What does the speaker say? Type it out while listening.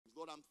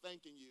Lord, I'm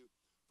thanking you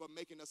for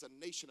making us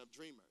a nation of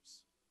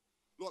dreamers.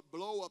 Lord,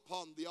 blow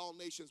upon the All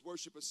Nations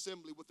Worship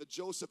Assembly with the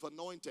Joseph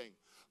anointing.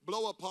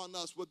 Blow upon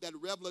us with that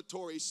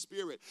revelatory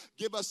spirit.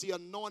 Give us the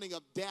anointing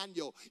of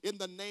Daniel in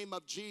the name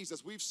of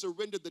Jesus. We've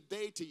surrendered the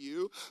day to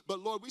you, but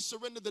Lord, we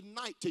surrender the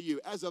night to you.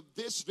 As of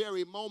this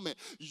very moment,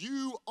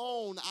 you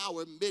own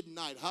our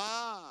midnight.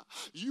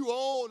 You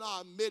own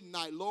our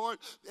midnight, Lord.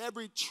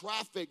 Every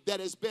traffic that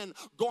has been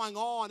going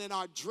on in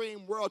our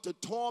dream world to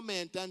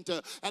torment and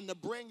to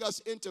bring us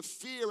into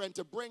fear and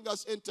to bring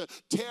us into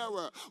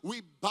terror,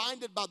 we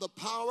bind it by the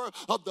power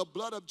of the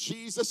blood of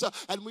Jesus,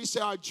 and we say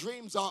our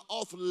dreams are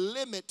off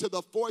limit to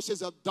the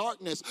forces of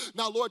darkness.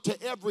 Now, Lord,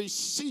 to every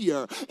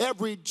seer,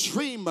 every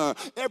dreamer,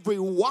 every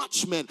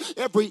watchman,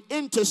 every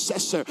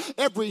intercessor,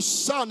 every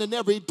son and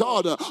every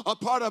daughter, a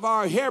part of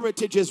our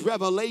heritage is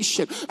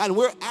revelation. And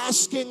we're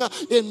asking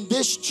in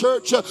this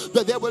church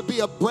that there would be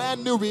a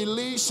brand new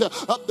release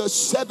of the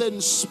 7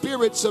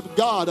 spirits of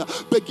God.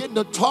 Begin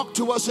to talk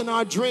to us in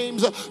our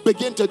dreams.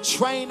 Begin to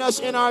train us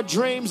in our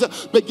dreams.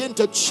 Begin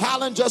to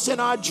challenge us in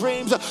our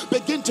dreams.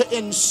 Begin to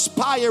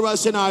inspire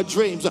us in our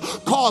dreams.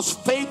 Cause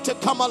faith to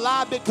come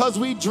alive because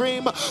we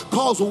dream.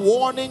 Cause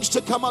warnings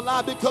to come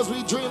alive because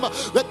we dream.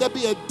 Let there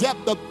be a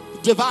depth of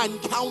divine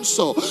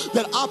counsel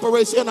that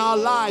operates in our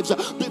lives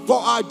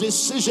before our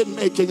decision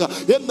making.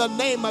 In the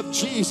name of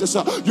Jesus,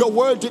 your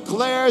word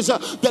declares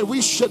that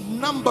we should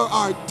number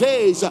our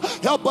days.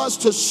 Help us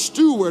to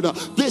steward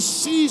this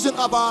season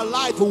of our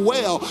life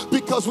well,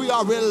 because we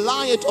are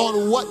reliant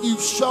on what you've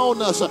shown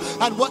us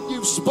and what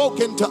you've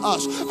spoken to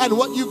us and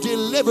what you've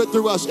delivered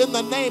through us. In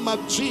the name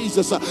of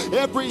Jesus,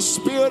 every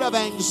spirit of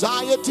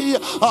anxiety,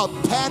 of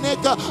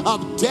panic,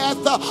 of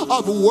death,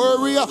 of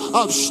worry,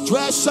 of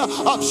stress,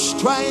 of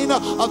strain,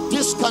 of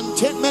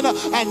discontentment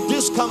and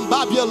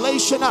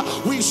discombobulation,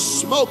 we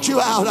smoke you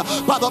out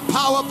by the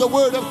power of the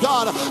word of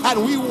God,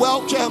 and we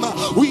welcome,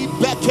 we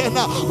beckon,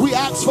 we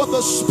ask for the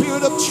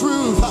spirit of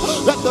truth.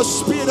 Let the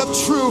spirit of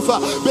truth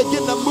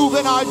begin to move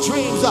in our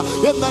dreams.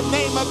 In the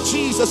name of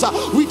Jesus,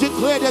 we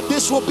declare that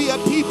this will be a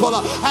people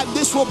and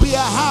this will be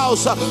a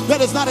house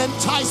that is not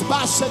enticed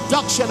by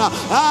seduction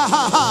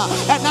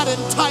and not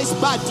enticed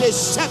by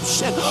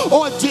deception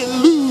or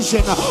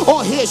delusion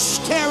or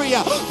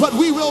hysteria, but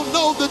we will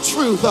know the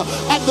truth,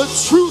 and the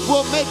truth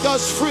will make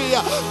us free.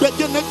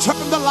 Begin to turn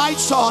the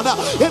lights on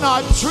in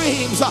our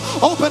dreams.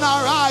 Open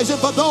our eyes, and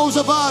for those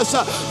of us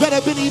that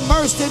have been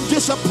immersed in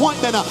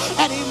disappointment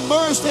and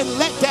immersed in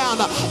letdown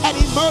and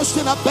immersed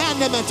in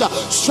abandonment,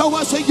 show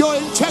us that your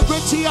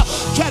integrity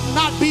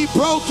cannot be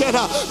broken,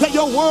 that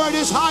your word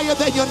is higher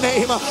than your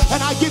name.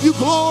 And I give you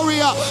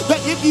glory that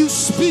if you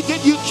speak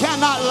it, you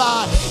cannot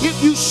lie. If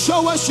you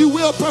show us, you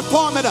will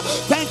perform it.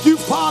 Thank you,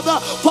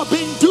 Father, for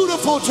being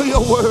dutiful to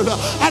your word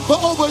and for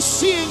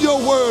overseeing your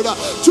word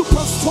to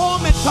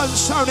perform it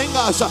concerning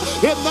us.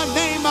 In the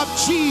name of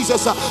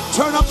Jesus,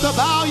 turn up the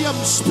volume,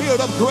 Spirit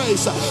of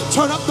grace.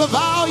 Turn up the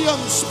volume,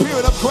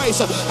 Spirit of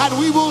grace, and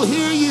we will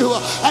hear you,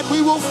 and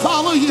we will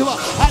follow you,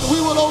 and we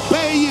will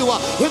obey you.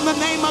 In the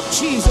name of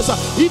Jesus,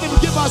 even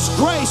give us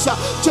grace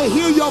to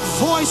hear your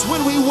voice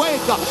when we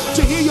wake,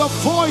 to hear your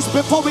voice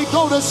before we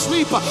go to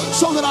sleep,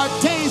 so that our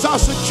days are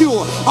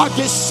secure, our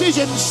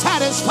decisions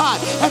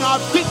satisfied, and our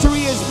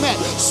victory is met.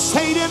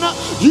 Satan,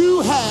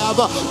 you have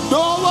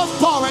no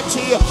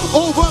authority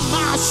over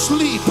my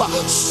sleep.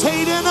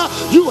 Satan,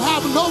 you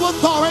have no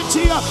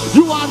authority.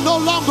 You are no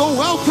longer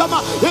welcome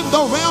in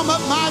the realm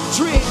of my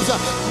dreams.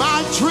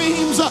 My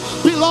dreams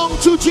belong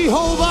to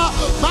Jehovah.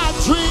 My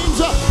dreams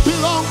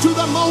belong to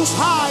the Most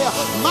High.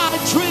 My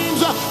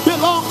dreams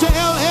belong to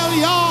El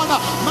Elyon.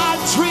 My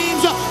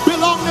dreams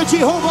belong to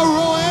Jehovah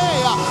Roe.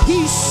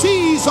 He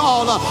sees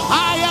all.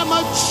 I am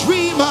a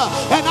dreamer,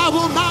 and I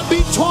will not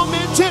be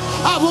tormented.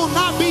 I will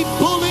not be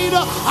bullied.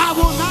 I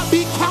will not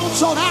be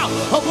counseled out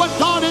of what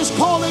God is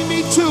calling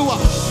me to.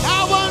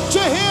 Now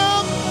unto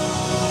him.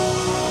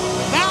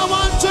 Now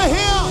unto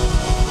him.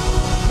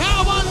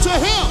 Now unto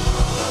him.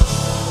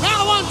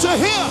 Now unto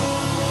him.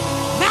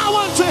 Now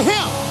unto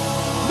him.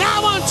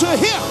 Now unto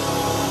him.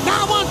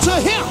 Now unto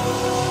him.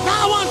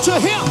 Now unto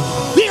him.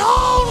 The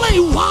only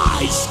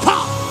wise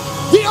God.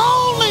 The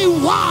only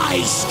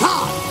wise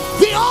God.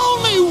 The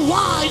only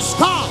wise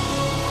God.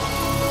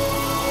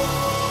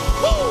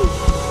 Woo.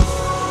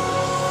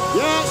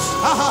 Yes.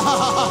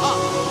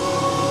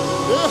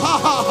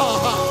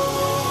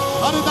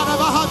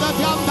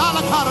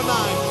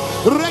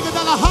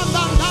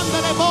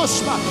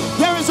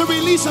 There is a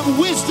release of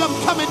wisdom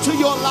coming to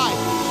your life.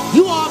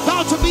 You are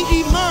about to be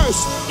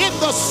immersed in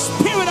the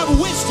spirit of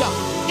wisdom.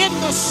 In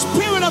the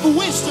spirit of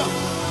wisdom.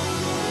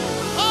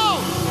 Oh.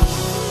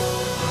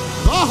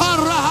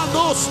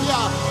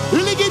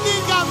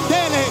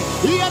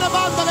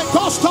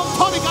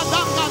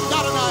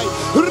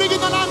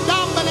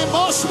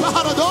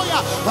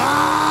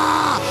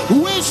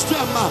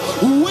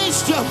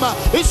 Wisdom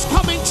is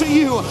coming to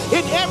you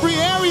in every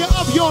area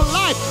of your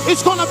life.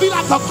 It's going to be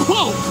like a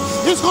cloak.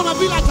 It's going to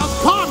be like a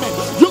garment.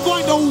 You're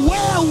going to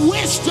wear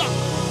wisdom.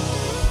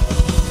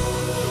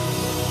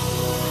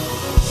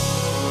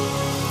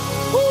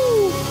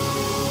 Woo.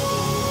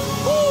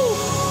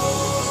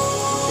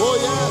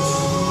 yes.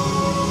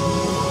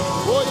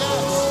 Oh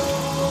yes.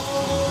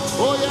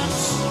 Oh yes.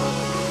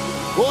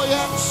 Oh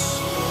yes.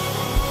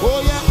 Oh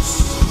yes.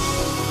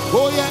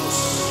 Oh yes.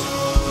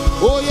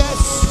 Oh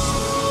yes.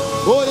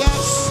 Oh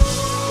yes.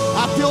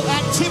 I feel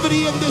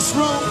activity in this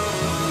room.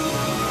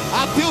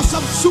 I feel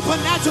some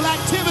supernatural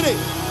activity.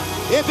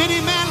 If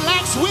any man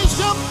lacks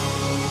wisdom,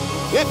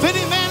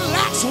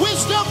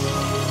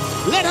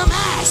 let him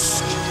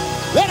ask.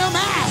 Let him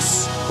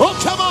ask. Oh,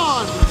 come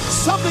on.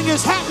 Something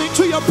is happening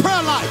to your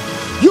prayer life.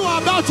 You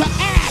are about to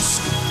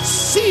ask,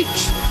 seek,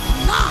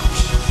 knock.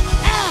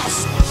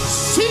 Ask,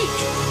 seek,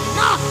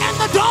 knock, and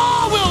the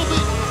door will be.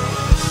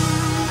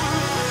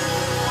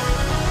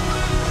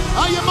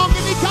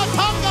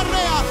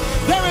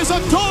 There is a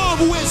door of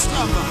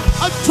wisdom,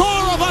 a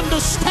door of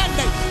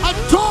understanding, a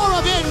door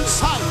of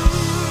insight.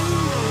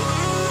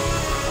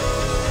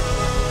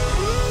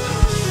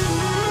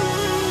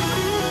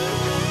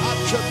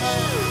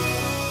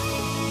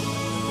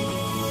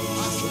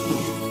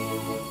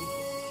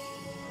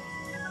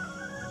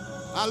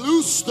 I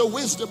loose the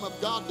wisdom of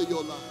God to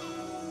your life.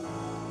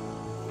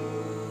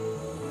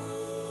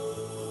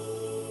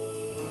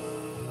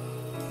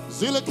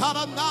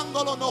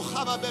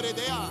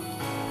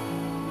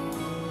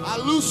 I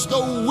loose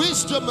the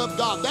wisdom of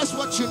God. That's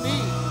what you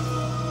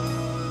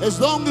need. As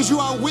long as you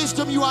are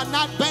wisdom, you are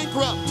not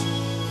bankrupt.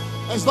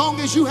 As long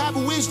as you have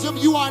wisdom,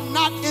 you are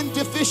not in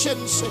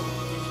deficiency.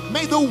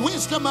 May the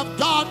wisdom of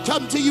God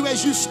come to you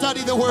as you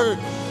study the word,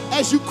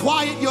 as you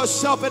quiet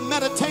yourself in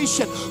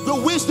meditation. The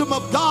wisdom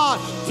of God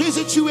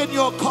visit you in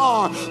your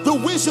car. The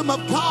wisdom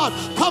of God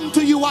come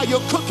to you while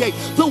you're cooking.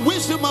 The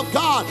wisdom of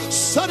God,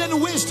 sudden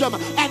wisdom,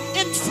 an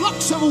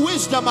influx of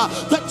wisdom.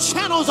 The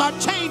channels are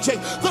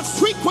changing. The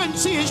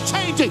frequency is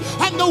changing.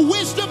 And the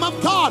wisdom of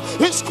God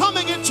is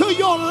coming into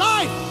your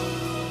life.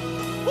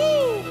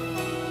 Woo!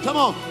 Come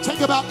on, take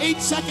about 8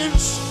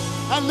 seconds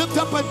and lift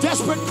up a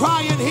desperate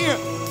cry in here.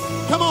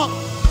 Come on.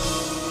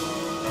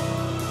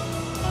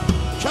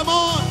 Come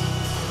on.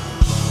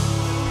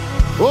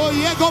 Oh,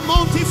 Diego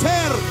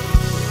Montifer.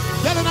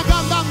 Delena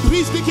Gandan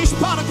Brisbikish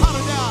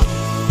Parakarda.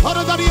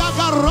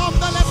 Paradariaga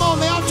Ronda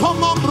Lemole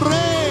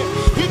Atomombre.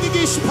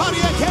 Idigish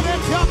Paria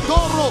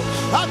Keretiandoro.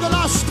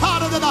 Adela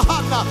Star de la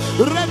Hanna.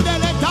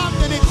 Rendele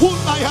Dandele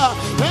Kundaya.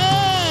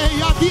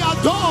 Hey,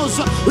 Diados.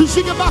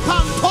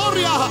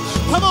 Zigabakantoria.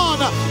 Come on.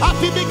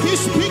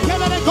 Apibikish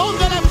Pikele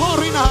Gondele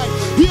Morinai.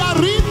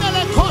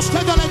 Iarinele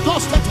Costa delle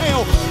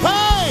Dosteteo.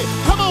 Hey,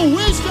 come on,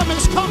 wisdom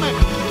is coming.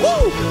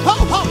 Woo! Ho,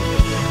 ho.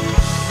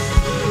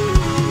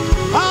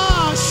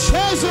 Ah,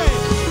 Sheze,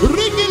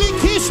 Rigili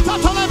Kista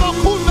Talebo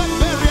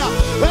Kulbenberia,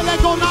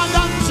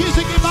 Elegonadan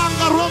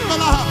Zizigivanga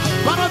Rombala,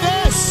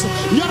 Parades,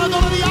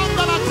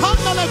 Yaradorianda, La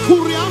Candale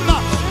Kurianda,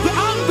 the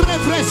Andre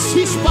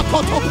Fresispa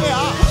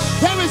Kotopea.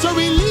 There is a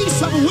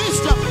release of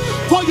wisdom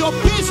for your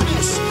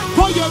business,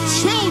 for your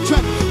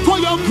children, for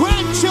your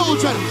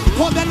grandchildren,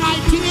 for that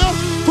idea,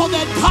 for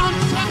that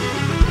concept.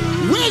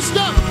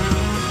 Wisdom.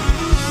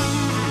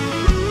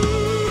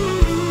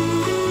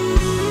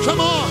 Come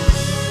on.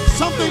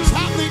 Something's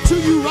happening to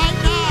you right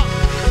now.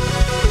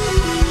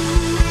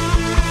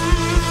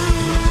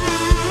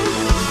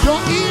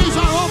 Your ears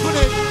are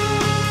opening.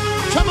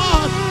 Come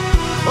on.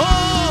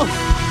 Oh.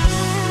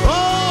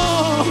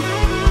 Oh.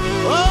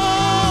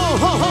 Oh.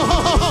 Ho, ho, ho,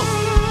 ho.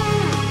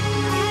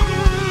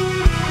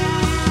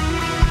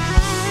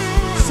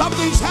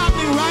 Something's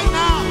happening right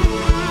now.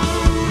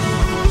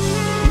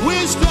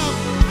 Wisdom.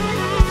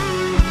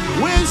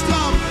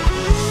 Wisdom.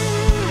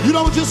 You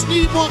don't just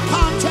need more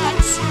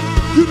contacts.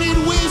 You need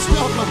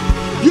wisdom.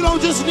 You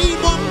don't just need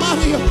more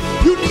money.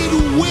 You need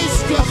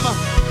wisdom.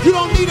 You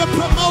don't need a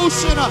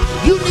promotion.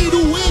 You need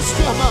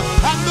wisdom.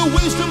 And the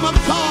wisdom of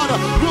God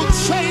will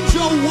change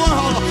your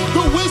world.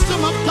 The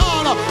wisdom of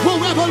God will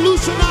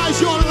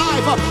revolutionize your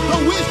life.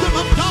 The wisdom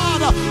of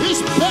God is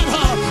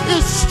better,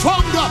 is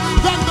stronger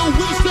than the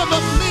wisdom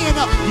of men.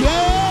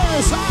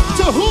 Yes.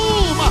 To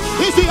whom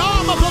is the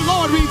arm of the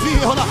Lord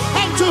revealed?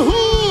 And to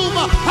whom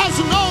has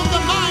known the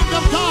mind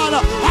of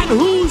God? And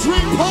whose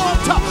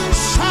report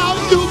shall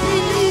you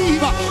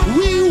believe?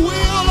 We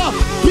will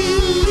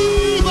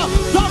believe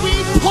the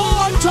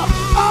report of.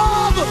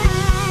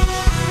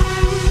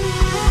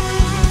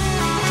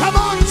 Come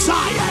on,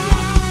 Zion.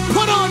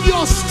 Put on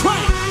your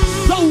strength.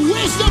 The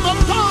wisdom of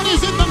God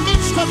is in the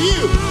midst of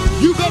you.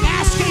 You've been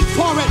asking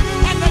for it,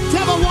 and the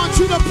devil wants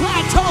you to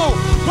plateau.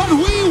 But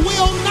we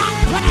will not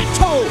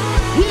plateau.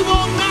 We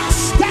will not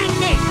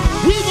stagnate.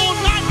 We will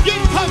not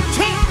get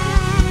content.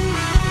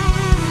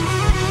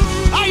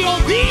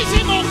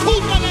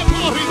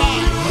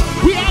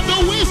 We have the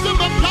wisdom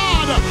of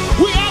God.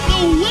 We have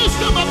the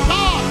wisdom of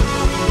God.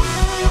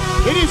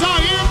 It is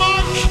our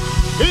earmark.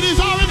 It is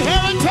our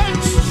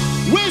inheritance.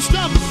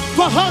 Wisdom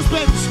for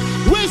husbands.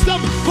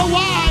 Wisdom for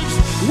wives.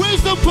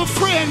 Wisdom for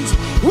friends.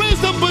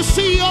 Wisdom for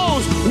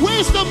CEOs.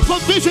 Wisdom for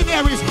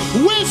visionaries.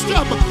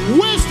 Wisdom.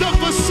 Wisdom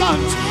for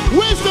sons.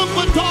 Wisdom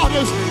for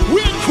daughters.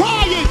 We're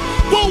crying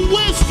for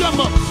wisdom.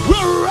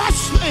 We're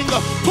wrestling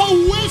for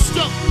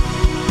wisdom.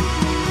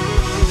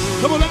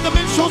 Come on, let the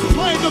minstrels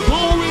play. The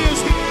glory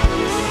is here.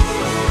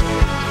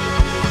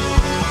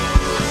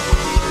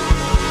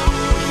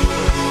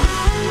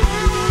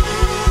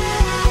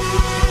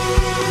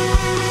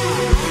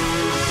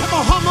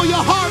 Humble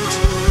your heart.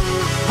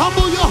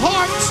 Humble your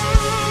heart.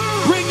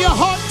 Bring your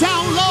heart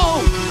down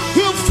low.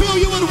 He'll fill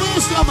you with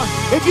wisdom.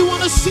 If you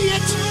want to see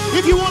it,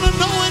 if you want to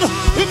know it,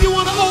 if you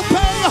want to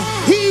obey,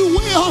 he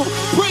will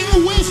bring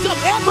wisdom.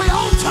 Every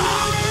altar,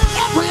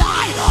 every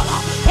idol,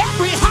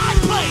 every high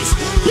place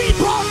be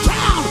brought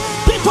down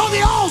before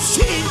the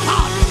all-seeing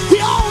God, the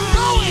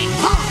all-knowing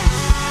God.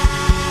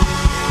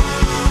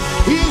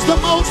 He is the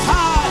Most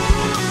High.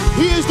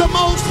 He is the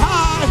Most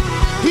High.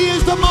 He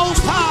is the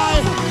Most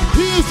High.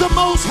 He is the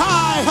Most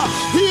High.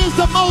 He is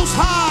the Most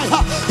High.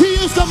 He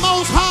is the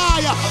Most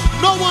High.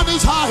 No one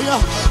is higher.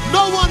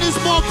 No one is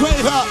more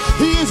greater.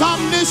 He is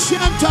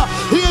omniscient.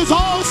 He is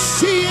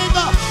all-seeing,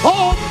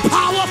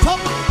 all-powerful.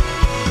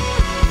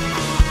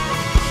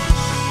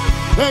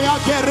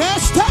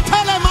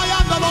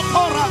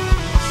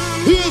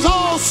 He is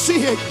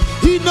all-seeing.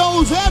 He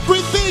knows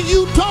everything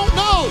you don't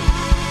know.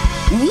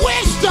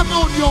 Wisdom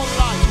on your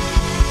life.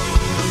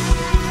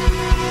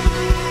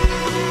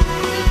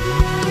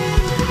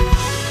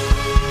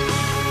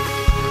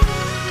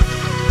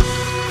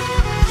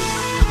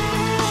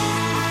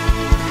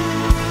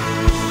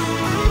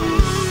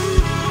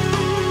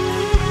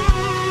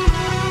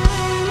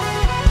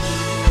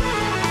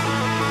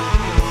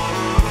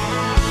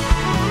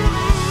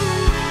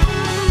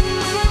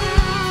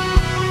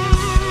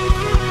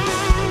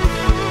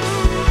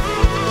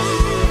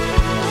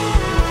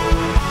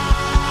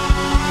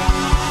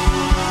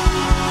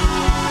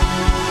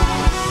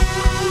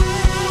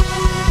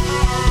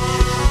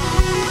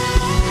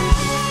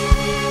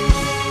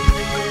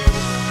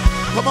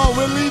 Come on,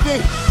 we're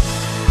leaving.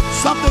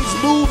 Something's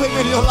moving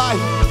in your life.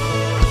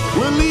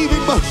 We're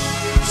leaving, but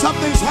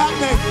something's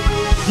happening.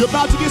 You're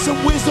about to get some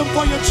wisdom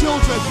for your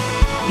children.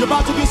 You're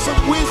about to get some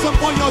wisdom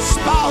for your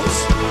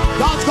spouse.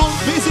 God's going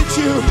to visit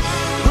you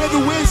with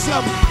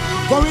wisdom.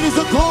 For it is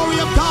the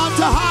glory of God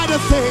to hide a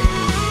thing.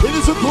 It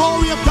is the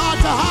glory of God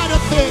to hide a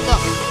thing.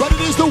 But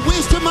it is the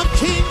wisdom of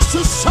kings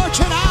to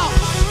search it out.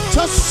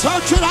 To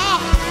search it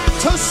out.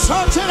 To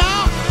search it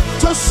out.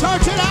 To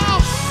search it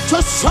out.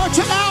 To search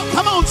it out.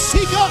 Come on,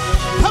 seeker.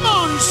 Come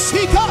on,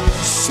 seeker.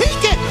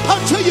 Seek it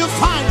until you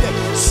find it.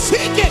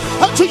 Seek it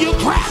until you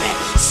grab it.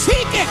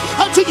 Seek it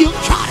until you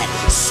got it.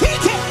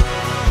 Seek it.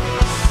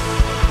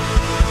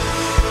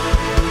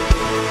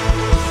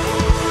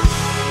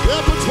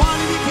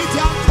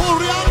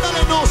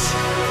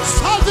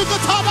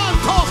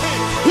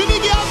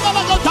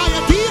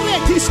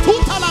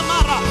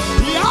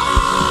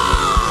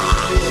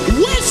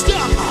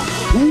 Wisdom,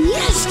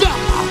 wisdom,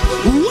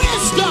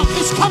 wisdom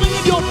is coming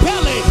in your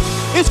belly.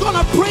 It's going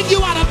to bring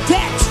you out of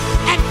debt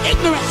and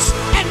ignorance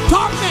and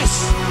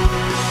darkness.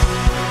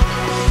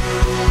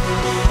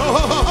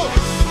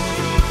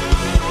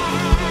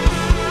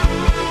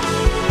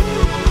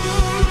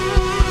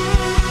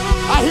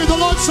 I hear the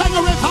Lord saying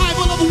a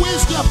revival of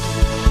wisdom.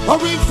 A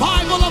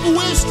revival of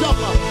wisdom.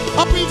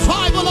 A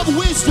revival of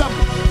wisdom.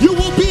 You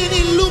will be an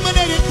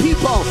illuminated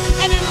people,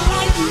 an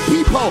enlightened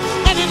people,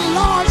 an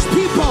enlarged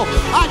people.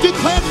 I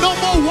declare no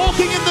more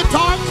walking in the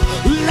dark.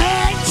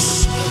 Let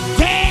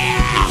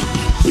there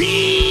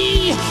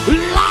be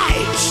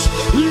light.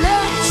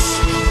 Let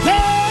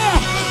there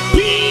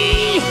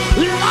be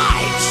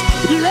light.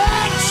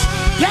 Let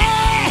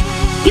there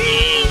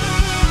be.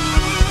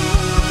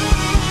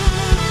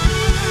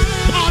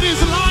 God is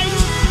light.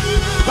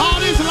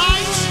 God is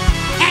light.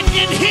 And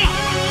in him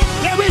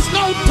there is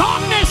no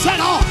darkness at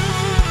all.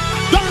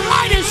 The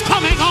light is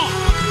coming on.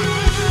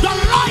 The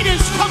light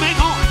is coming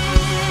on.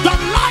 The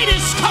light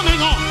is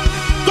coming on.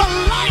 The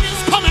light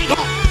is coming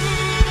on.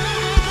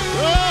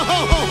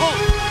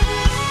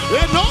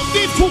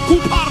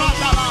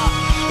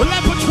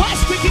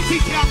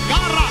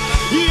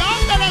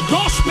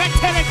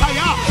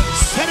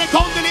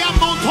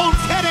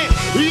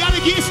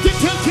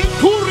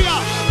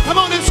 Come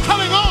on, it's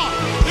coming on.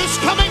 It's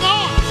coming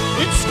on.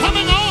 It's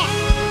coming on.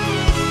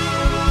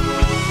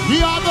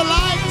 You are the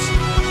light.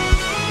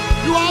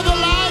 You are the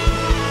light.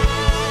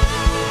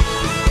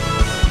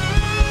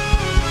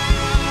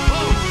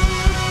 Oh.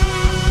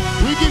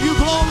 We give you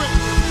glory.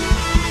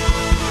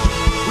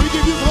 We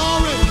give you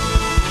glory.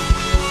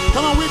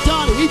 Come on, we're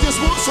done. He just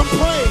wants some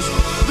praise.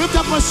 Lift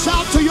up a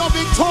shout to your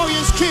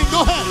victorious King.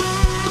 Go ahead.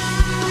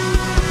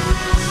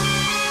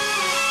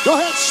 Go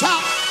ahead,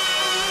 shout.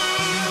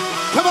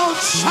 Come on,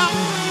 shout.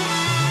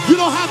 You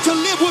don't have to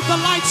live with the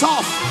lights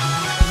off.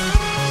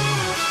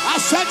 I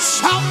said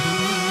shout.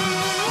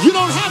 You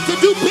don't have to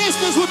do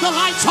business with the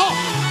lights off.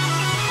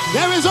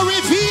 There is a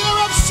revealer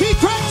of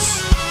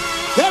secrets.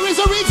 There is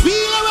a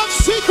revealer of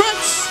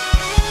secrets.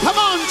 Come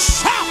on,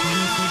 shout.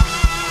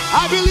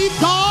 I believe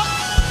God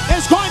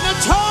is going to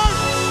turn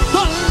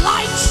the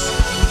lights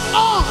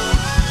on.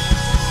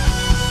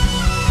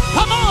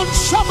 Come on,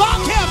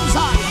 Shabbat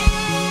Zion.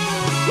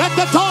 Let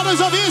the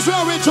daughters of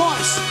Israel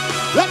rejoice.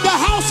 Let the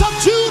house of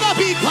Judah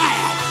be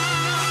glad.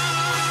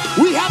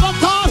 We have a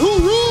God who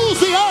rules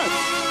the earth.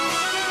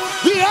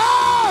 The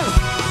earth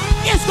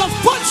is the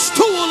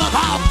footstool of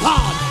our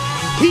God.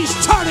 He's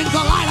turning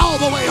the light all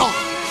the way on.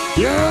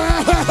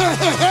 Yeah.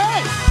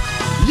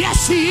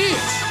 Yes, he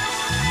is.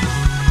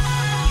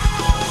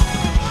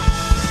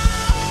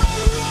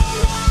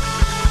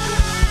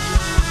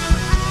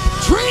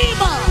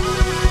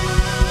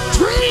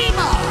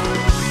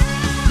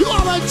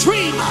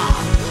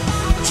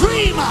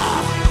 dreamer.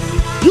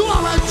 You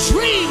are a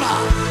dreamer.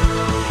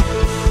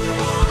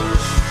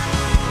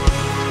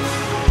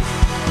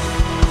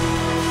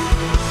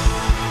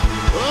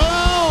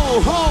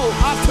 Oh,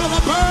 I feel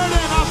a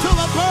burden. I feel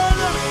a burden.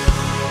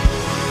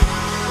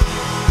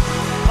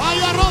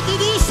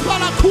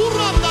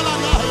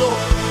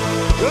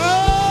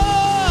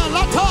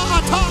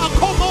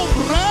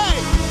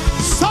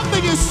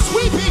 Something is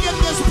sweeping in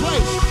this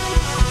place.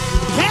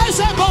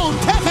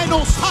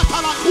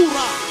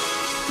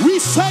 We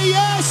say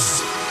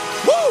yes.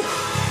 Woo.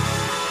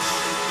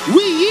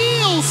 We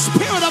yield,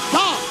 Spirit of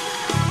God.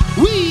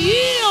 We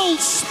yield,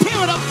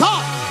 Spirit of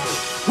God.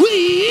 We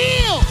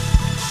yield.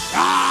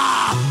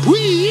 We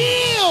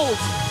yield.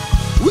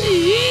 We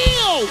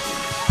yield.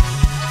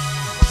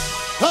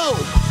 Oh,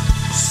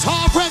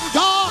 sovereign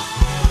God.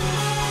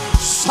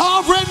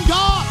 Sovereign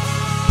God.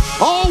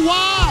 All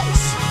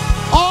wise.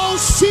 All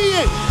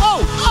seeing.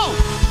 Oh,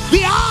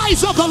 the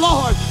eyes of the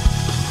Lord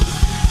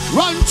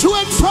run to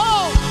and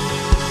fro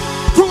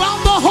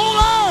throughout the whole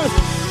earth.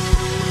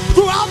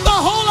 Throughout the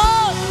whole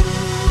earth.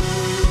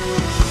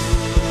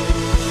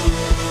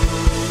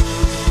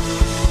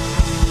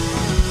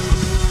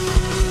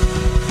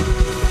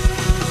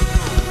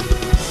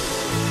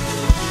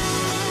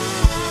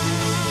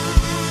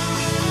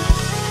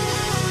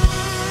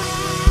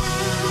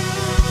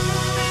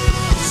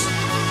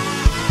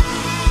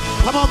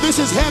 Come on, this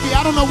is heavy.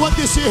 I don't know what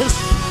this is.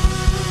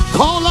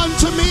 Call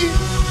unto me.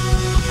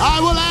 I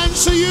will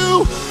answer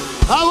you.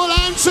 I will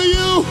answer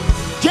you.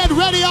 Get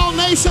ready, all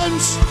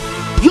nations.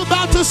 You're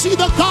about to see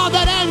the God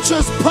that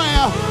answers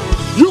prayer.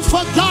 You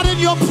forgot in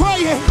your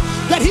praying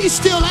that he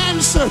still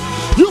answered.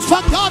 You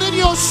forgot in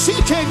your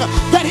seeking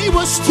that he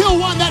was still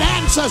one that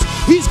answers.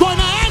 He's going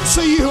to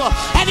answer you,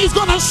 and he's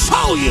going to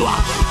show you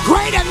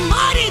great and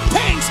mighty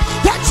things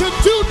that you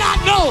do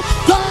not know.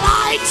 The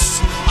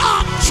lights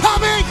are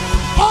coming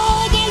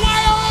all the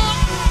way on.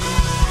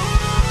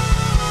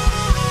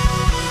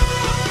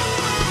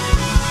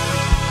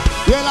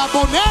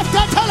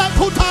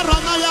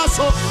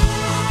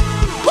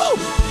 Woo.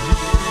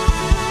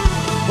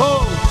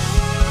 Oh.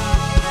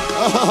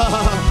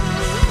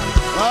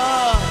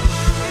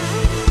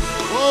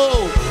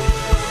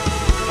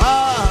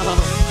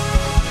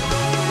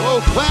 Oh,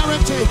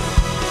 clarity,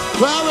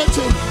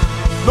 clarity,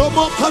 no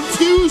more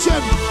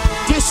confusion,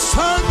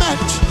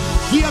 discernment,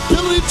 the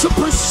ability to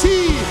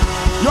perceive.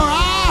 Your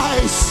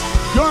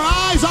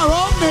eyes are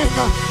opening.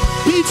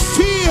 Be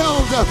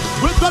filled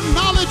with the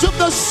knowledge of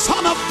the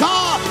Son of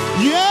God.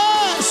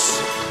 Yes.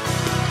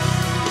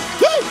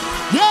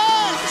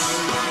 Yes.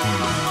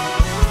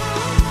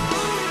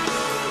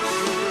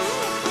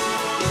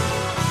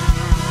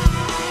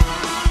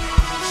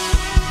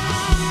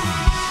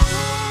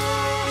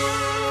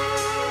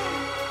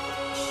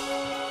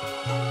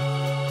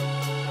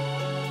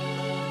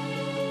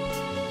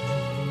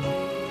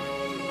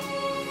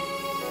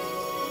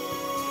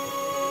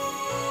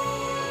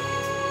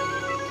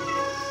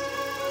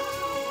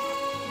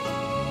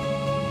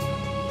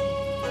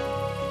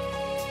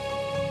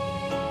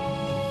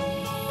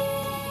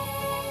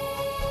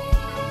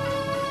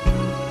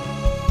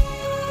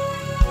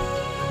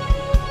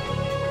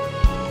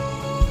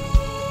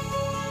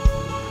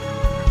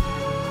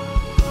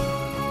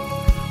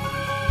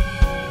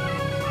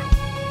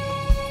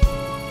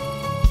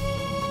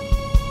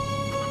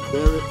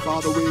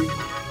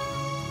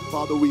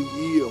 Father, we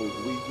yield,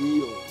 we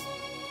yield,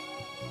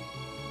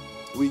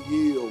 we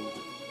yield,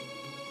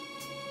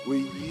 we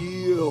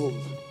yield.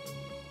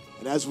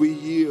 And as we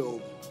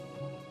yield,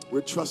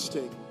 we're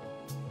trusting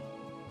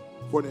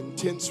for an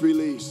intense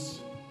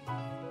release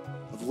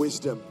of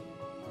wisdom.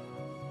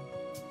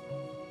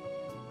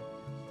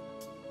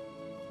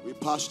 We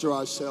posture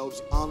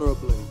ourselves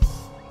honorably,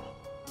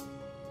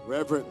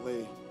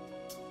 reverently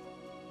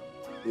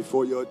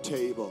before your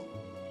table.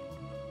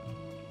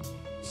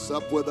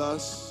 Sup with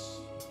us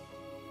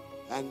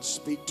and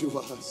speak to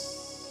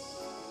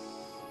us.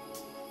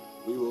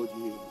 We will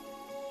yield.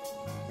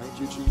 Thank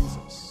you,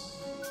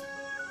 Jesus.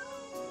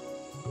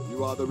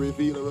 You are the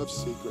revealer of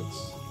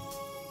secrets.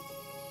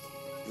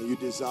 And you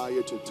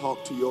desire to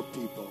talk to your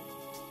people,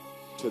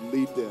 to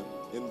lead them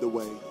in the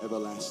way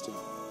everlasting.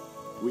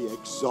 We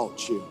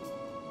exalt you.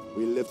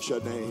 We lift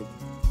your name.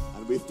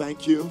 And we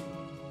thank you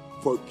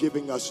for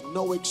giving us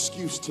no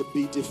excuse to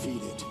be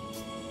defeated.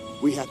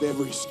 We have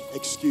every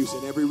excuse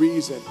and every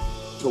reason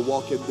to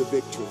walk in the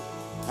victory.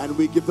 And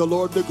we give the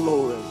Lord the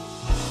glory.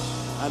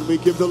 And we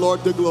give the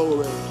Lord the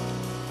glory.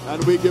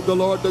 And we give the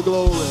Lord the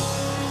glory.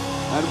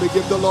 And we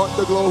give the Lord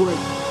the glory.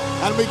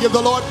 And we give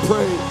the Lord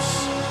praise.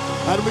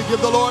 And we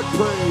give the Lord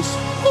praise.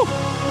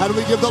 And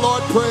we give the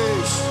Lord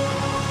praise.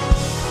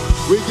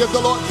 We give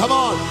the Lord, come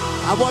on.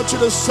 I want you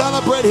to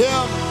celebrate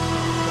him.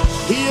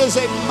 He is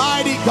a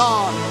mighty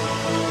God.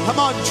 Come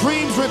on,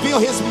 dreams reveal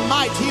his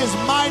might. He is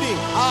mighty.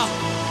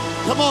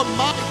 Come on,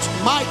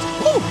 might.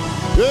 Woo.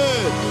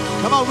 Good.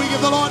 Come on, we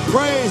give the Lord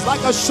praise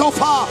like a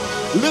shofar.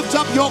 Lift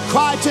up your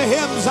cry to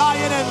him,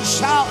 Zion, and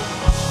shout.